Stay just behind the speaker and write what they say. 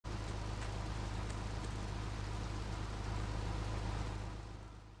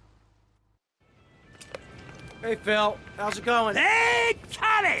Hey, Phil. How's it going? Hey,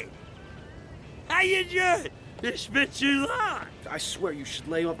 Tommy! How you doing? It's been too long. I swear you should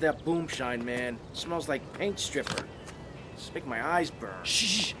lay off that boomshine, man. It smells like paint stripper. It's making my eyes burn.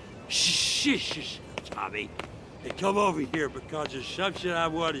 Shh, shh, shh, shh, Tommy. Hey, come over here because there's something I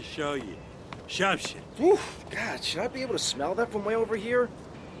want to show you. Something. Oof, God, should I be able to smell that from way over here?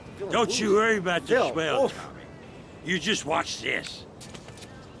 Don't you worry about the Phil, smell, oof. Tommy. You just watch this.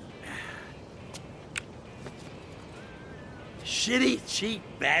 Shitty, cheap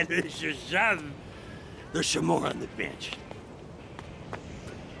bandits or something. There's some more on the bench.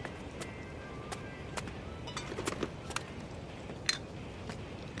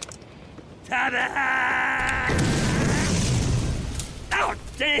 Ta-da! Oh,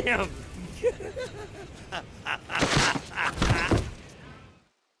 damn!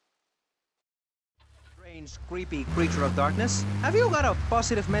 Strange, creepy creature of darkness. Have you got a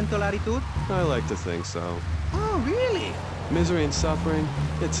positive mental attitude? I like to think so. Oh, really? Misery and suffering,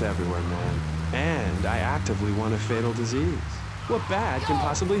 it's everywhere, man. And I actively want a fatal disease. What bad can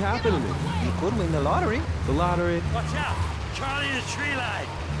possibly happen to me? You could win the lottery. The lottery? Watch out! Charlie in the tree line!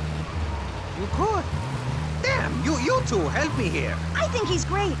 You could. Damn, you two, help me here. I think he's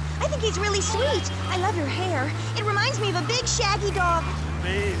great. I think he's really sweet. I love your hair. It reminds me of a big shaggy dog.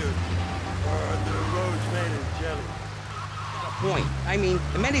 Me or the roads made of jelly. Point. I mean,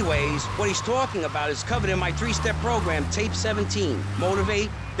 in many ways, what he's talking about is covered in my three-step program, Tape 17.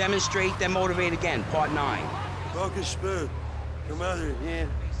 Motivate, demonstrate, then motivate again, Part 9. Broken spoon. Come over here.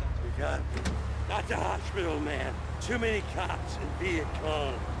 You got it. Not the hospital, man. Too many cops and Viet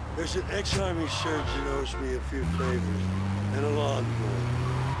Cong. There's an ex-army surgeon owes me a few favors and a lawnmower.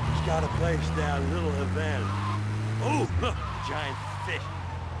 He's got a place down Little Havana. Oh, look, giant fish.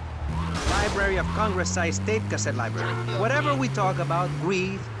 Library of Congress-sized tape cassette library. Whatever we talk about,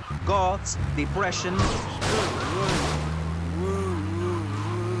 greed, goths, depression. Your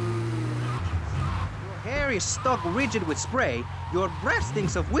hair is stuck rigid with spray. Your breath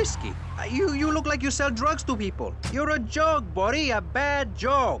stinks of whiskey. You look like you sell drugs to people. You're a joke, buddy, a bad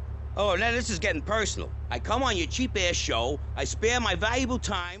joke. Oh, now this is getting personal. I come on your cheap-ass show, I spare my valuable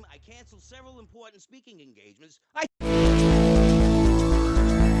time, I cancel several important speaking engagements,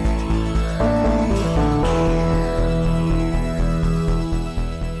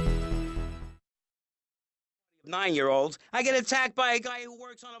 9-year-olds, I get attacked by a guy who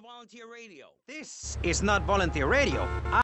works on a volunteer radio. This is not volunteer radio.